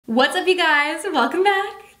What's up, you guys? Welcome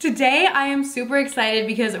back. Today I am super excited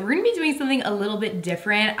because we're gonna be doing something a little bit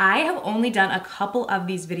different. I have only done a couple of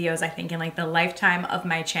these videos, I think, in like the lifetime of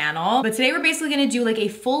my channel. But today we're basically gonna do like a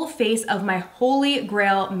full face of my holy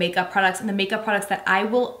grail makeup products and the makeup products that I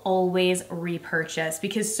will always repurchase,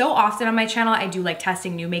 because so often on my channel I do like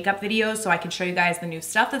testing new makeup videos so I can show you guys the new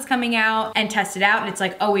stuff that's coming out and test it out, and it's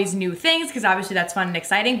like always new things because obviously that's fun and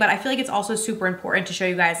exciting, but I feel like it's also super important to show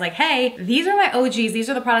you guys like, hey, these are my OGs, these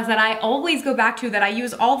are the products that I always go back to, that I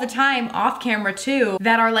use all the time off camera too,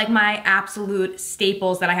 that are like my absolute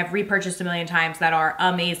staples that I have repurchased a million times, that are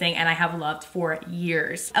amazing and I have loved for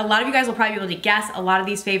years. A lot of you guys will probably be able to guess a lot of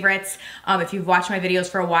these favorites. If you've watched my videos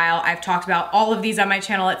for a while, I've talked about all of these on my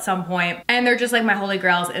channel at some point, and they're just like my holy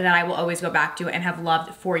grails that I will always go back to and have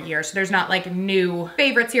loved for years. So there's not like new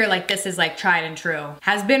favorites here, like this is like tried and true,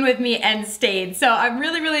 has been with me and stayed. So I'm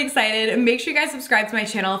really excited. Make sure you guys subscribe to my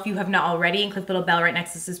channel if you have not already, and click the little bell right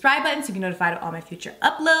next to the subscribe button so you can be notified of all my future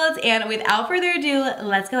uploads. And without further ado,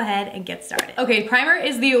 let's go ahead and get started. Okay, primer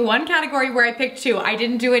is the one category where I picked two. I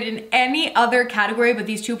didn't do it in any other category, but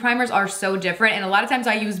these two primers are so different, and a lot of times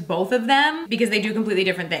I use both of them because they do completely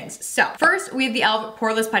different things. So first we have the e.l.f.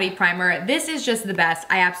 Poreless Putty Primer. This is just the best.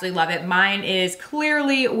 I absolutely love it. Mine is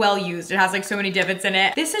clearly well used. It has like so many divots in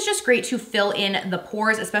it. This is just great to fill in the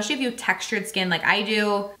pores, especially if you have textured skin like I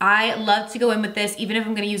do. I love to go in with this, even if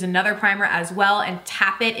I'm gonna use another primer as well, and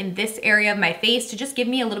tap it in this area of my face to just give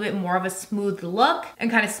me a little bit more of a smooth look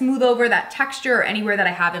and kind of smooth over that texture or anywhere that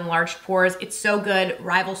I have enlarged pores. It's so good.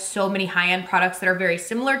 Rivals so many high-end products that are very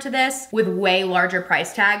similar to this with way larger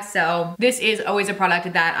price tags. So this is always a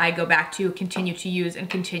product that I go back to, continue to use, and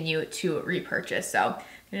continue to repurchase. So I'm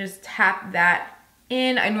gonna just tap that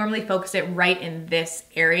in. I normally focus it right in this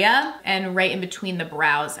area and right in between the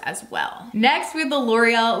brows as well. Next, we have the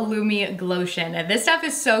L'Oreal Lumi Glotion. This stuff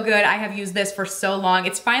is so good. I have used this for so long.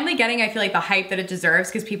 It's finally getting, I feel like, the hype that it deserves,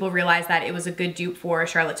 because people realize that it was a good dupe for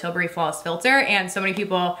Charlotte Tilbury Flawless Filter, and so many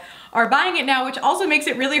people are buying it now, which also makes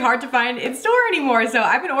it really hard to find in store anymore. So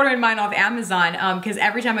I've been ordering mine off Amazon because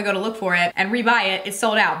every time I go to look for it and rebuy it, it's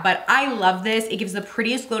sold out. But I love this. It gives the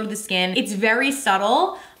prettiest glow to the skin. It's very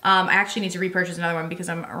subtle. I actually need to repurchase another one because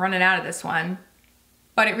I'm running out of this one.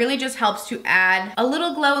 But it really just helps to add a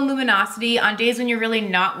little glow and luminosity. On days when you're really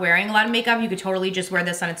not wearing a lot of makeup, you could totally just wear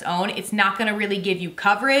this on its own. It's not gonna really give you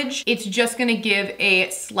coverage. It's just gonna give a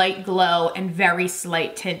slight glow and very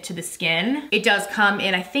slight tint to the skin. It does come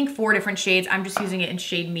in, I think, 4 different shades. I'm just using it in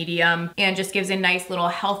shade medium, and just gives a nice little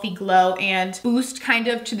healthy glow and boost kind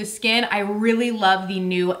of to the skin. I really love the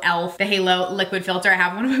new e.l.f. the Halo liquid filter. I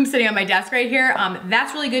have one of them sitting on my desk right here.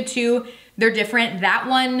 That's really good too. They're different. That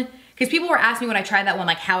one, because people were asking me when I tried that one,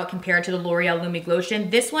 like how it compared to the L'Oreal Lumi Glotion.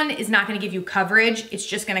 This one is not gonna give you coverage. It's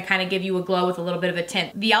just gonna kind of give you a glow with a little bit of a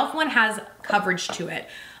tint. The e.l.f. one has coverage to it.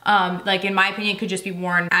 Like in my opinion, could just be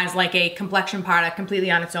worn as like a complexion product completely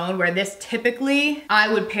on its own, where this typically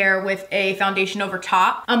I would pair with a foundation over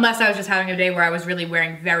top, unless I was just having a day where I was really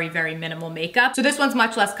wearing very minimal makeup. So this one's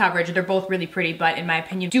much less coverage. They're both really pretty, but in my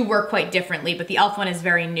opinion do work quite differently. But the e.l.f. one is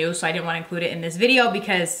very new, so I didn't want to include it in this video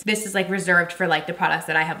because this is like reserved for like the products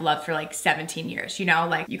that I have loved for like 17 years, you know,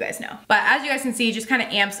 like you guys know. But as you guys can see, it just kind of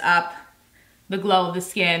amps up the glow of the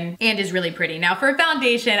skin and is really pretty. Now for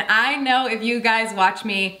foundation, I know if you guys watch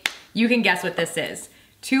me, you can guess what this is.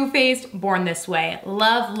 Too Faced Born This Way.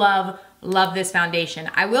 Love this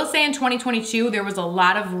foundation. I will say in 2022, there was a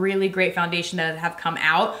lot of really great foundation that have come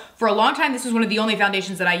out. For a long time, this was one of the only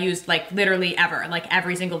foundations that I used like literally ever, like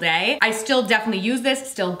every single day. I still definitely use this,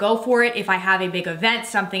 still go for it. If I have a big event,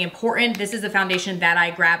 something important, this is the foundation that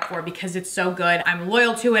I grab for because it's so good. I'm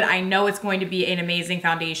loyal to it. I know it's going to be an amazing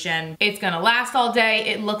foundation. It's gonna last all day.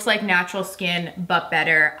 It looks like natural skin, but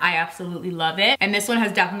better. I absolutely love it. And this one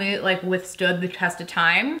has definitely like withstood the test of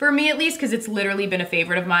time, for me at least, because it's literally been a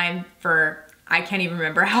favorite of mine for I can't even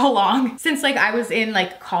remember how long, since like I was in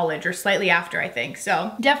like college or slightly after, I think.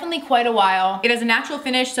 So definitely quite a while. It has a natural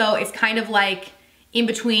finish, so it's kind of like in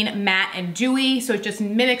between matte and dewy, so it just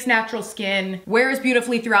mimics natural skin, wears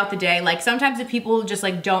beautifully throughout the day. Like sometimes if people just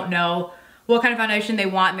like don't know what kind of foundation they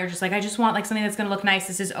want and they're just like, I just want like something that's gonna look nice,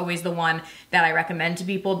 this is always the one that I recommend to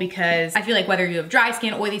people, because I feel like whether you have dry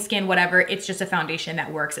skin, oily skin, whatever, it's just a foundation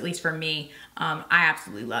that works, at least for me. I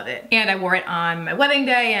absolutely love it. And I wore it on my wedding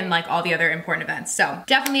day and like all the other important events. So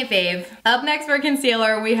definitely a fave. Up next for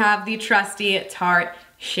concealer, we have the trusty Tarte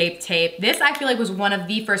Shape Tape. This I feel like was one of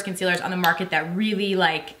the first concealers on the market that really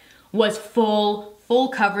like was full full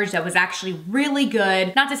coverage that was actually really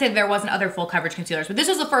good. Not to say that there wasn't other full coverage concealers, but this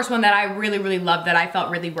was the first one that I really loved, that I felt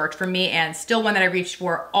really worked for me, and still one that I reached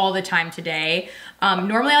for all the time today.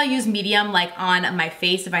 Normally I'll use medium like on my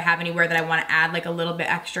face if I have anywhere that I want to add like a little bit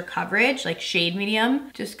extra coverage, like shade medium.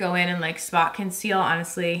 Just go in and like spot conceal.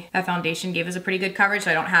 Honestly, that foundation gave us a pretty good coverage,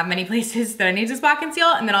 so I don't have many places that I need to spot conceal.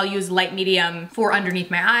 And then I'll use light medium for underneath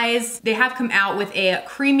my eyes. They have come out with a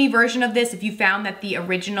creamy version of this. If you found that the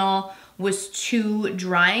original was too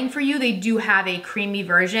drying for you, they do have a creamy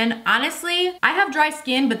version. Honestly, I have dry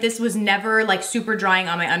skin, but this was never like super drying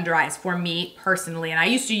on my under eyes for me personally. And I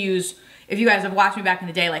used to use, if you guys have watched me back in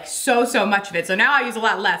the day, like so much of it. So now I use a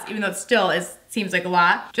lot less, even though it still seems like a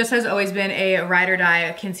lot. Just has always been a ride or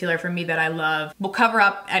die concealer for me that I love. Will cover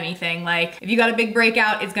up anything. Like if you got a big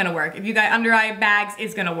breakout, it's gonna work. If you got under eye bags,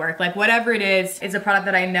 it's gonna work. Like whatever it is, it's a product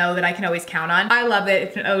that I know that I can always count on. I love it,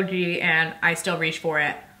 it's an OG, and I still reach for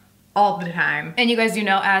it all the time. And you guys do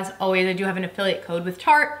know, as always, I do have an affiliate code with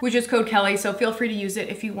Tarte, which is code Kelly, so feel free to use it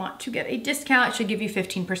if you want to get a discount. It should give you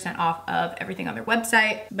 15% off of everything on their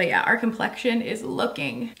website. But yeah, our complexion is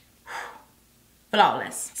looking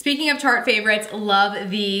flawless. Speaking of Tarte favorites, love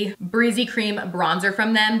the Breezy Cream bronzer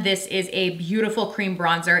from them. This is a beautiful cream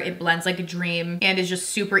bronzer. It blends like a dream and is just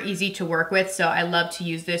super easy to work with. So I love to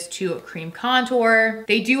use this to cream contour.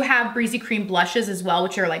 They do have Breezy Cream blushes as well,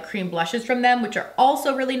 which are like cream blushes from them, which are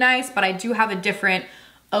also really nice, but I do have a different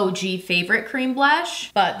OG favorite cream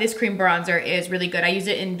blush, but this cream bronzer is really good. I use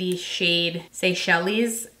it in the shade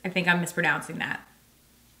Seychelles. I think I'm mispronouncing that,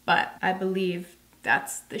 but I believe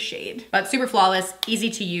that's the shade. But super flawless,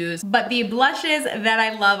 easy to use. But the blushes that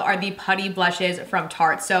I love are the putty blushes from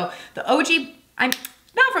Tarte. So the OG, I'm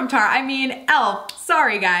not from Tarte, I mean e.l.f.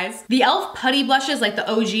 Sorry guys. The e.l.f. putty blushes, like the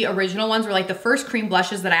OG original ones, were like the first cream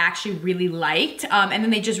blushes that I actually really liked. And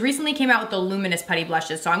then they just recently came out with the luminous putty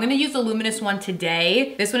blushes. So I'm gonna use the luminous one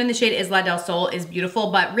today. This one in the shade Isla del Sol is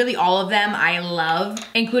beautiful, but really all of them I love,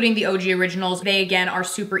 including the OG originals. They again are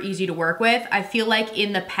super easy to work with. I feel like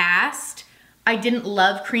in the past, I didn't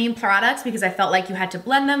love cream products because I felt like you had to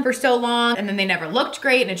blend them for so long and then they never looked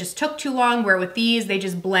great and it just took too long, where with these, they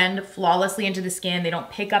just blend flawlessly into the skin. They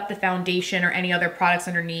don't pick up the foundation or any other products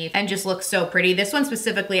underneath and just look so pretty. This one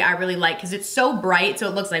specifically I really like because it's so bright, so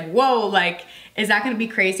it looks like, whoa, like, is that gonna be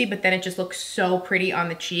crazy? But then it just looks so pretty on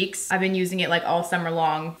the cheeks. I've been using it like all summer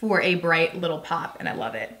long for a bright little pop and I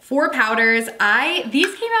love it. For powders,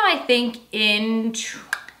 these came out I think in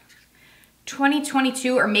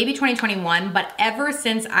 2022 or maybe 2021, but ever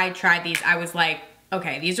since I tried these, I was like,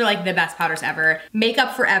 okay, these are like the best powders ever.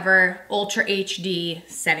 Makeup Forever Ultra HD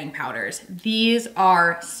setting powders. These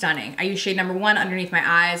are stunning. I use shade number 1 underneath my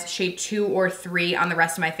eyes, shade 2 or 3 on the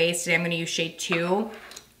rest of my face. Today I'm gonna use shade 2.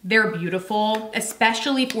 They're beautiful,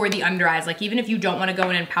 especially for the under eyes. Like even if you don't wanna go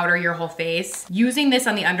in and powder your whole face, using this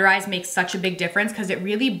on the under eyes makes such a big difference because it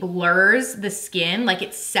really blurs the skin. Like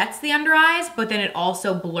it sets the under eyes, but then it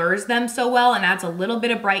also blurs them so well and adds a little bit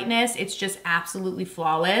of brightness. It's just absolutely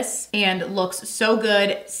flawless and looks so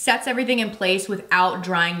good. Sets everything in place without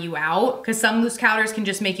drying you out, because some loose powders can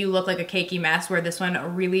just make you look like a cakey mess, where this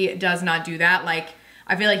one really does not do that. Like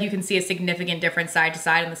I feel like you can see a significant difference side to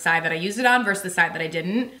side on the side that I used it on versus the side that I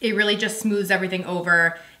didn't. It really just smooths everything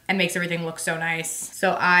over and makes everything look so nice.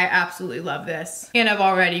 So I absolutely love this. And I've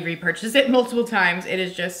already repurchased it multiple times. It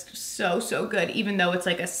is just so good, even though it's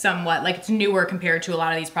like a somewhat, like it's newer compared to a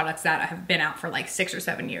lot of these products that have been out for like 6 or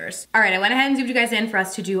 7 years. All right, I went ahead and zoomed you guys in for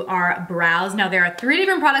us to do our brows. Now there are 3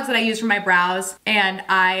 different products that I use for my brows and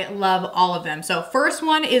I love all of them. So first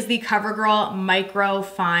one is the CoverGirl Micro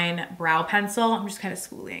Fine Brow Pencil. I'm just kind of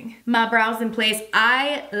spooling my brows in place.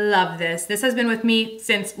 I love this. This has been with me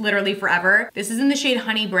since literally forever. This is in the shade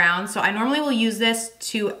Honey Brown. So I normally will use this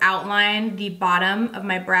to outline the bottom of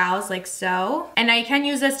my brows like so. And now you can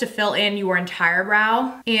use this to fill in your entire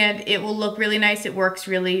brow and it will look really nice. It works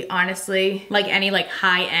really, honestly, like any like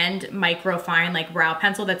high-end micro fine like brow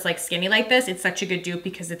pencil that's like skinny like this. It's such a good dupe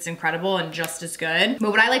because it's incredible and just as good. But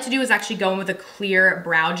what I like to do is actually go in with a clear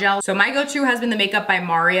brow gel. So my go-to has been the Makeup by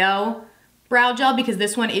Mario brow gel because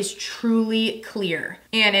this one is truly clear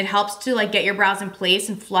and it helps to like get your brows in place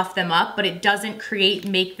and fluff them up, but it doesn't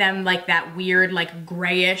make them like that weird like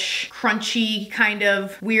grayish crunchy kind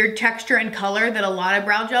of weird texture and color that a lot of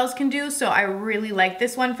brow gels can do. So I really like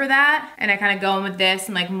this one for that, and I kind of go in with this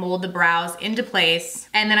and like mold the brows into place.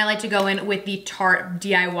 And then I like to go in with the Tarte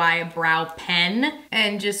DIY brow pen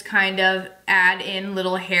and just kind of add in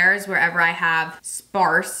little hairs wherever I have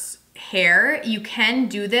sparse hair. You can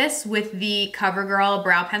do this with the CoverGirl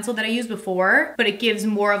brow pencil that I used before, but it gives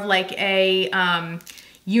more of like a,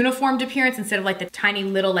 uniformed appearance instead of like the tiny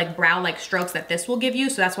little like brow like strokes that this will give you.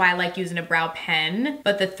 So that's why I like using a brow pen.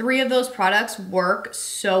 But the three of those products work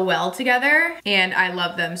so well together and I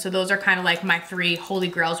love them. So those are kind of like my three holy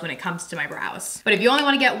grails when it comes to my brows. But if you only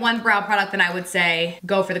want to get one brow product, then I would say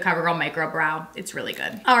go for the CoverGirl Micro Brow. It's really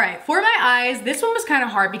good. All right, for my eyes, this one was kind of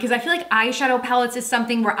hard because I feel like eyeshadow palettes is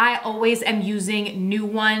something where I always am using new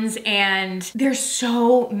ones and there's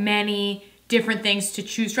so many different things to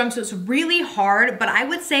choose from. So it's really hard, but I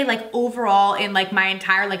would say like overall in like my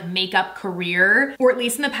entire like makeup career, or at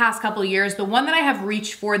least in the past couple of years, the one that I have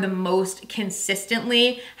reached for the most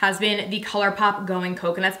consistently has been the ColourPop Going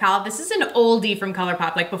Coconuts palette. This is an oldie from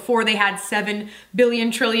ColourPop, like before they had 7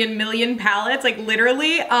 billion trillion million palettes, like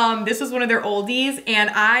literally, this was one of their oldies and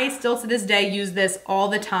I still to this day use this all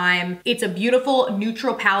the time. It's a beautiful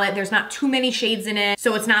neutral palette. There's not too many shades in it,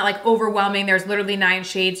 so it's not like overwhelming. There's literally 9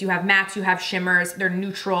 shades. You have mattes, you have shimmers, they're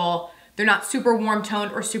neutral. They're not super warm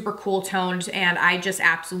toned or super cool toned, and I just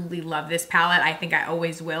absolutely love this palette. I think I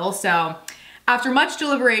always will. So after much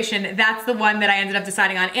deliberation, that's the one that I ended up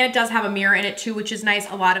deciding on. And it does have a mirror in it too, which is nice.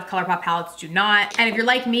 A lot of ColourPop palettes do not. And if you're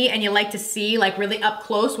like me and you like to see like really up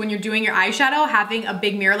close when you're doing your eyeshadow, having a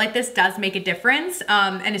big mirror like this does make a difference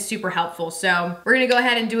and is super helpful. So we're gonna go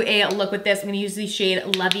ahead and do a look with this. I'm gonna use the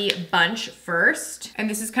shade Lovey Bunch first. And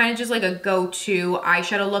this is kind of just like a go-to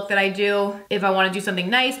eyeshadow look that I do. If I wanna do something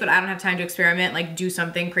nice, but I don't have time to experiment, like do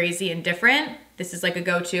something crazy and different, this is like a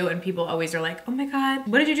go-to and people always are like, oh my God,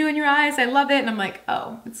 what did you do in your eyes? I love it. And I'm like,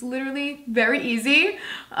 oh, it's literally very easy.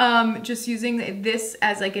 Just using this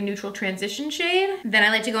as like a neutral transition shade. Then I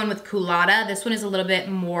like to go in with Culotta. This one is a little bit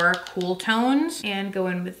more cool toned and go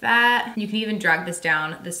in with that. You can even drag this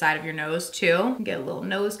down the side of your nose too. Get a little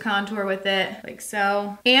nose contour with it like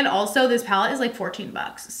so. And also this palette is like 14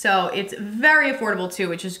 bucks. So it's very affordable too,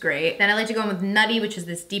 which is great. Then I like to go in with Nutty, which is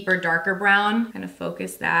this deeper, darker brown. Kind of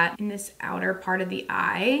focus that in this outer part of the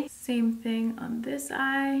eye. Same thing on this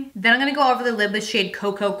eye. Then I'm gonna go over the lid with shade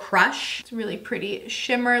Cocoa Crush. It's a really pretty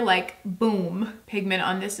shimmer, like boom. Pigment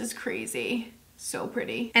on this is crazy. So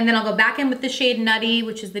pretty. And then I'll go back in with the shade Nutty,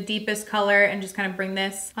 which is the deepest color, and just kind of bring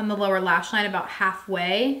this on the lower lash line about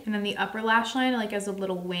halfway. And then the upper lash line, like as a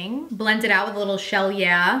little wing. Blend it out with a little Shell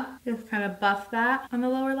Yeah. Just kind of buff that on the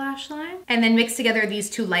lower lash line. And then mix together these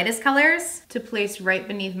two lightest colors to place right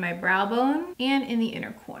beneath my brow bone and in the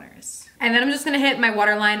inner corners. And then I'm just gonna hit my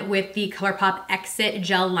waterline with the ColourPop Exit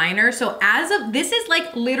Gel Liner. So as of, this is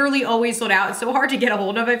like literally always sold out. It's so hard to get a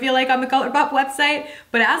hold of, I feel like, on the ColourPop website.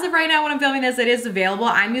 But as of right now when I'm filming this, it is available.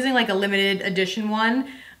 I'm using like a limited edition one.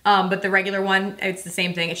 But the regular one, it's the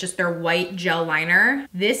same thing. It's just their white gel liner.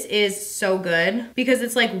 This is so good because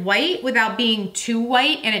it's like white without being too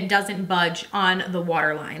white and it doesn't budge on the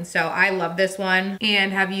waterline. So I love this one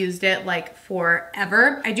and have used it like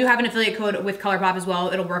forever. I do have an affiliate code with ColourPop as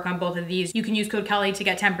well. It'll work on both of these. You can use code Kelly to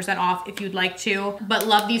get 10% off if you'd like to, but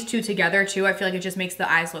love these two together too. I feel like it just makes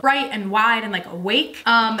the eyes look bright and wide and like awake.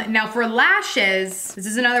 Now for lashes, this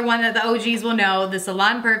is another one that the OGs will know, the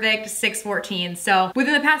Salon Perfect 614. So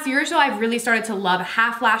within the past year or so, I've really started to love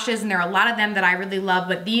half lashes, and there are a lot of them that I really love,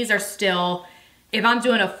 but these are still, if I'm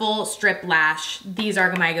doing a full strip lash, these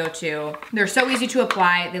are my go-to. They're so easy to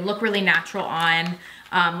apply. They look really natural on.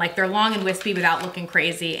 Like they're long and wispy without looking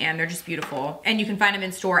crazy, and they're just beautiful. And you can find them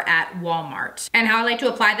in store at Walmart. And how I like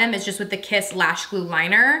to apply them is just with the Kiss Lash Glue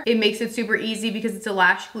Liner. It makes it super easy because it's a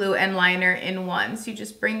lash glue and liner in one. So you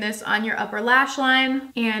just bring this on your upper lash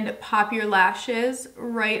line and pop your lashes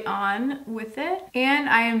right on with it. And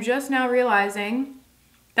I am just now realizing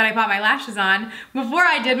that I put my lashes on before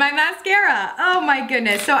I did my mascara. Oh my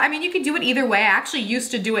goodness. So, I mean, you could do it either way. I actually used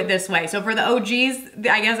to do it this way. So for the OGs,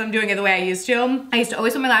 I guess I'm doing it the way I used to. I used to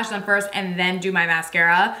always put my lashes on first and then do my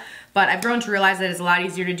mascara. But I've grown to realize that it's a lot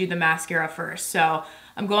easier to do the mascara first. So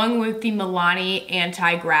I'm going with the Milani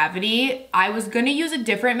Anti-Gravity. I was gonna use a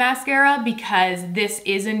different mascara because this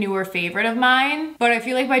is a newer favorite of mine, but I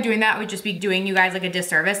feel like by doing that, I would just be doing you guys like a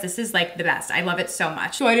disservice. This is like the best. I love it so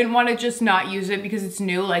much. So I didn't wanna just not use it because it's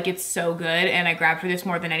new, like it's so good, and I grabbed for this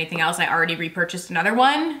more than anything else. I already repurchased another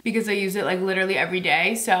one because I use it like literally every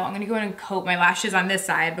day. So I'm gonna go ahead and coat my lashes on this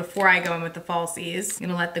side before I go in with the falsies. I'm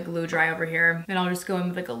gonna let the glue dry over here, and I'll just go in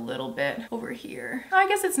with like a little bit over here. I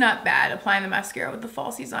guess it's not bad applying the mascara with the falsies.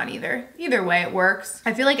 falsies on either. Either way, it works.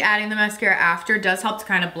 I feel like adding the mascara after does help to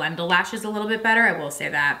kind of blend the lashes a little bit better. I will say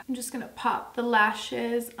that. I'm just gonna pop the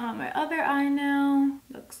lashes on my other eye now.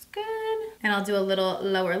 Looks good. And I'll do a little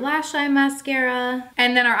lower lash line mascara.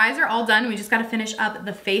 And then our eyes are all done. We just gotta finish up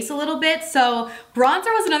the face a little bit. So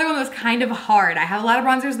bronzer was another one that was kind of hard. I have a lot of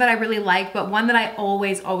bronzers that I really like, but one that I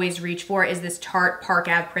always reach for is this Tarte Park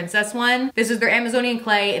Ave Princess one. This is their Amazonian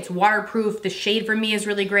clay. It's waterproof. The shade for me is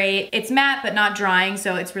really great. It's matte, but not drying,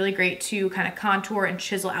 so it's really great to kind of contour and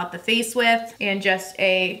chisel out the face with, and just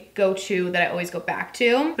a go-to that I always go back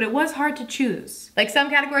to. But it was hard to choose. Like, some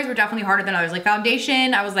categories were definitely harder than others. Like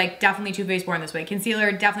foundation, I was like, definitely Too Faced Born This Way.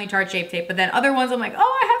 Concealer, definitely Tarte Shape Tape. But then other ones, I'm like,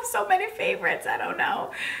 oh, I have so many favorites. I don't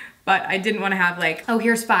know. But I didn't want to have like, oh,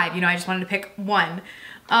 here's 5. You know, I just wanted to pick one.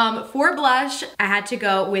 For blush, I had to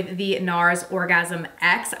go with the NARS Orgasm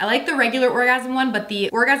X. I like the regular Orgasm one, but the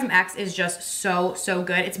Orgasm X is just so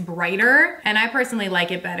good. It's brighter, and I personally like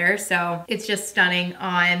it better, so it's just stunning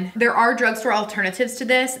on. There are drugstore alternatives to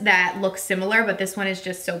this that look similar, but this one is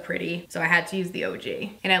just so pretty, so I had to use the OG.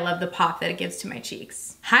 And I love the pop that it gives to my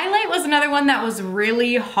cheeks. Highlight was another one that was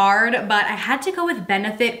really hard, but I had to go with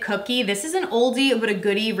Benefit Cookie. This is an oldie, but a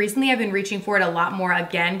goodie. Recently, I've been reaching for it a lot more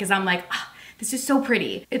again, because I'm like, this is so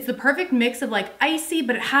pretty. It's the perfect mix of like icy,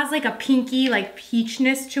 but it has like a pinky, like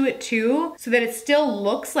peachness to it too, so that it still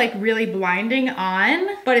looks like really blinding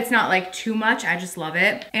on, but it's not like too much. I just love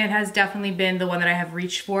it. And it has definitely been the one that I have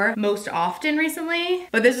reached for most often recently.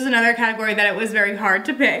 But this is another category that it was very hard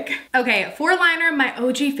to pick. Okay, for liner, my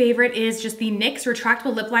OG favorite is just the NYX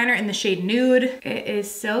Retractable Lip Liner in the shade Nude. It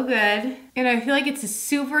is so good. And I feel like it's a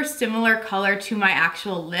super similar color to my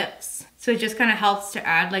actual lips. So it just kind of helps to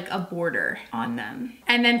add like a border on them.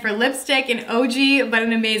 And then for lipstick, an OG, but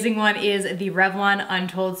an amazing one, is the Revlon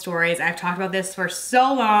Untold Stories. I've talked about this for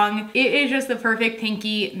so long. It is just the perfect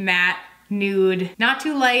pinky, matte, nude. Not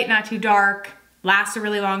too light, not too dark. Lasts a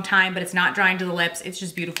really long time, but it's not drying to the lips. It's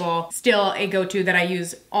just beautiful. Still a go-to that I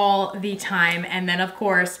use all the time. And then of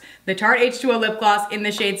course, the Tarte H2O lip gloss in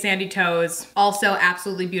the shade Sandy Toes. Also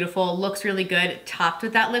absolutely beautiful. Looks really good topped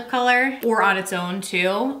with that lip color, or on its own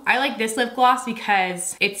too. I like this lip gloss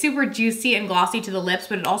because it's super juicy and glossy to the lips,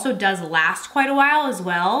 but it also does last quite a while as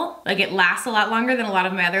well. Like, it lasts a lot longer than a lot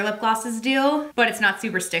of my other lip glosses do, but it's not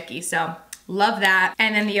super sticky, so love that.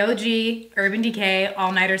 And then the OG Urban Decay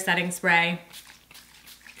All Nighter Setting Spray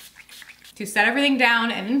to set everything down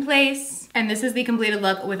and in place. And this is the completed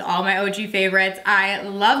look with all my OG favorites. I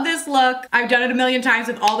love this look. I've done it a million times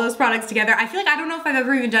with all those products together. I feel like I don't know if I've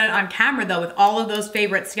ever even done it on camera though, with all of those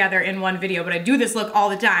favorites together in one video, but I do this look all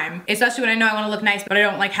the time, especially when I know I want to look nice, but I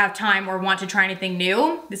don't like have time or want to try anything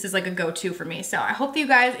new. This is like a go-to for me. So I hope that you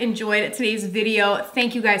guys enjoyed today's video.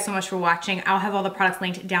 Thank you guys so much for watching. I'll have all the products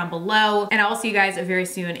linked down below, and I will see you guys very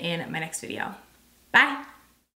soon in my next video. Bye.